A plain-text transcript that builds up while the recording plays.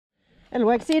It'll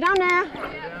work. See you down there.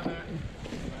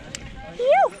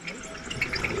 Phew.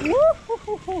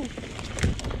 Woo-hoo-hoo-hoo.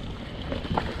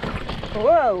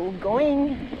 Whoa,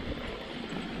 going.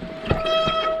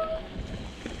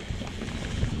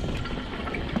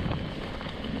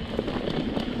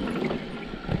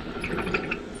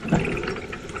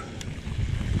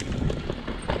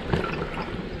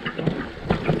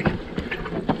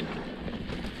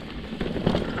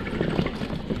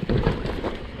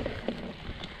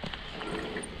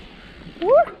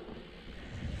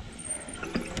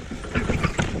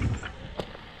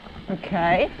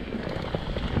 Okay.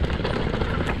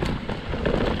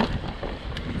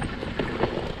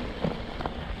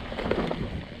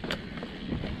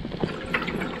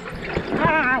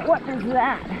 Ah, what is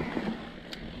that?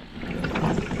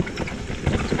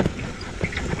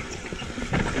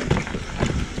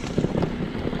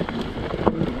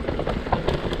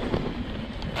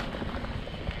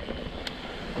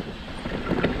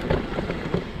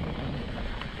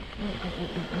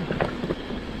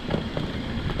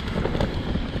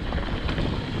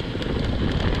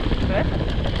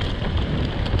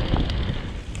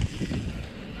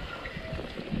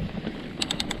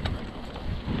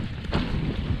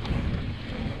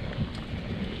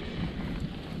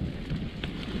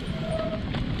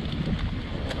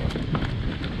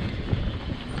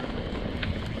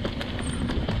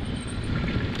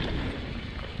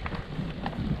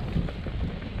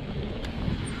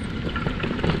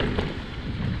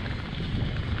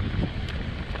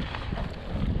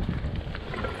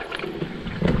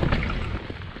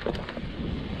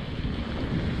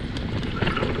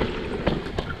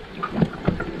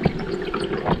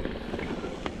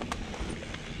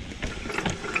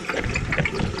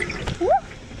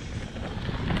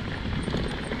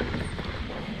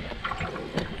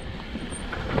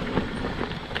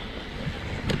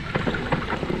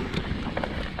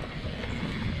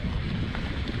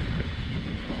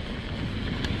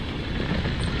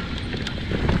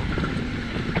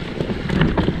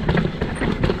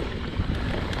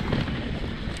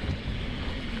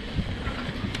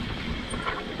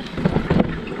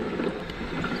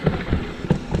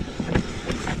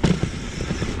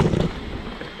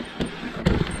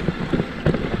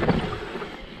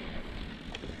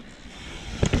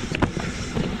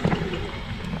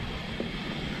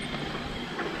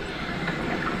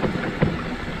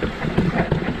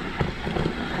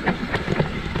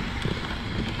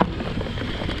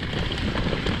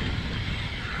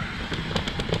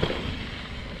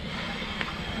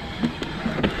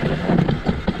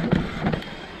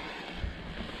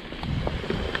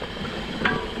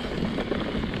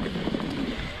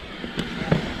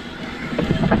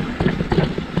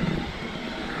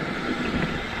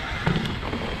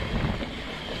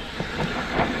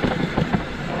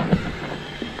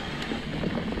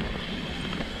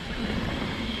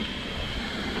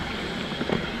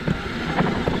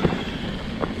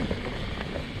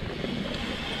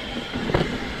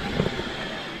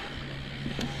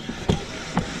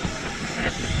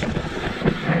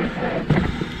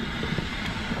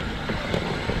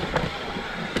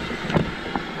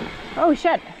 Oh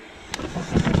shit.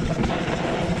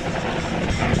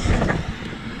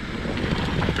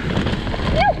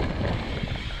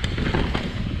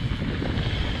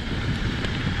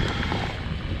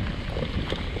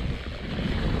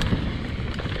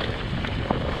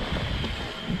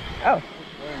 Oh.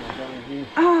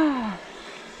 Ah,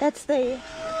 that's the.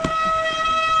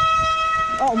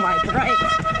 Oh my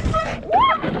brakes.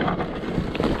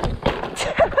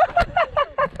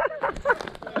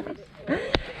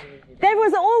 That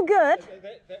was all good.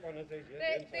 That one is easier.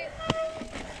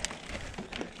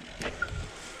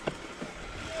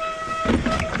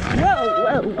 Whoa,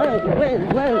 whoa, whoa, whoa,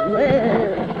 whoa, whoa.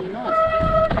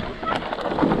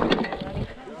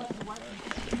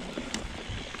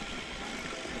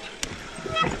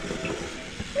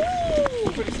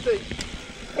 Pretty steep.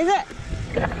 Is it?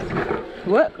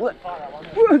 What? What?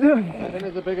 I think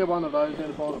there's a bigger one of those at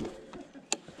the bottom.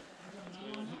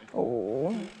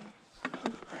 Oh.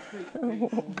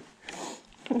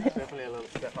 Definitely a little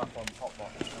step up on top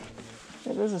box.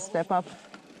 It is a step up.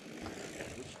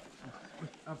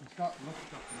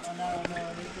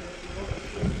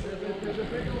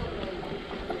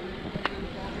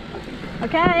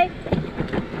 Okay.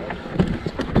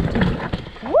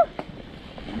 Woo.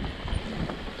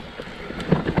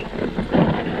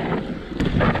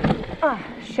 Ah,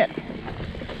 shit.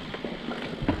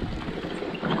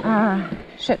 Ah,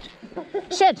 shit.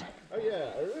 Shit. Oh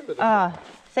yeah, I remember this.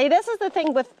 See, this is the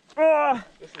thing with. That's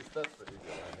pretty good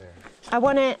right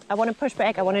there. I want to push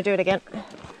back. I want to do it again.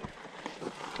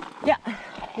 Yeah,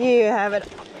 you have it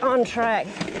on track.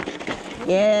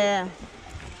 Yeah.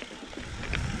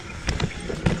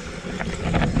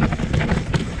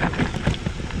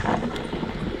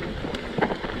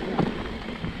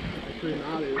 Pretty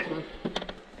gnarly, this one.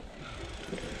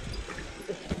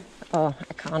 Oh,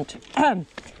 I can't.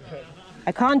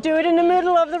 I can't do it in the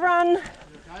middle of the run.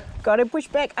 Got to push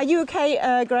back. Are you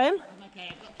okay, Graham? I'm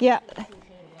okay. Yeah.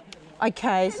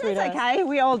 Okay, sweetheart. It's okay.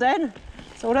 We all dead,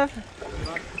 sort of.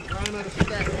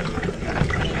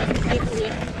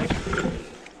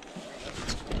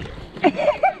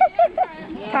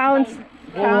 Counts.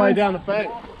 All the way down the back.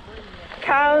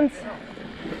 Counts.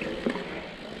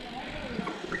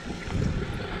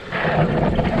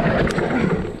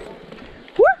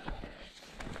 Woo!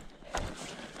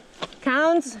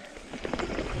 Counts.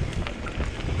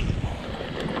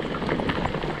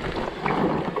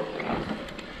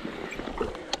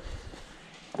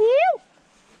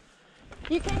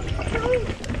 You can count.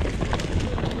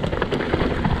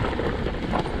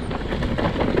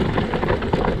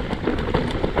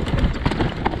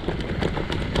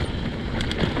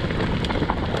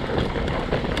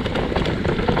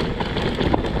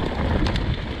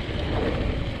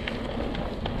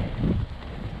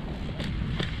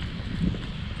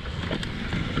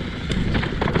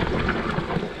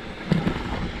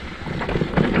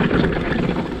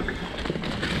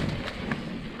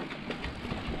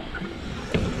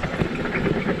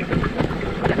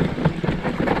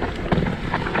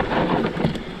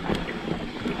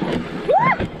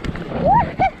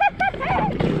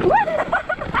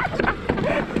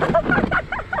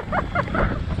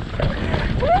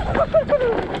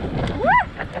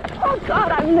 Oh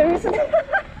God, I'm losing.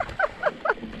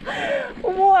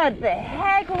 What the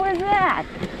heck was that?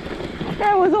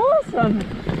 That was awesome.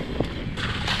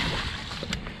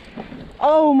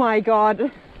 Oh my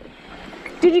God.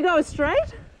 Did you go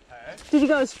straight? Did you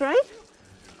go straight?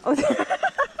 Oh.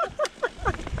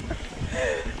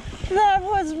 That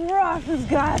was rough as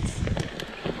guts.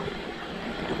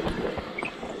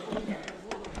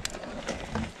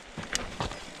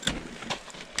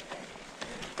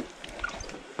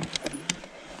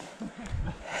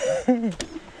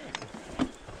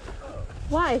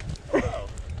 Why?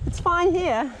 It's fine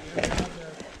here.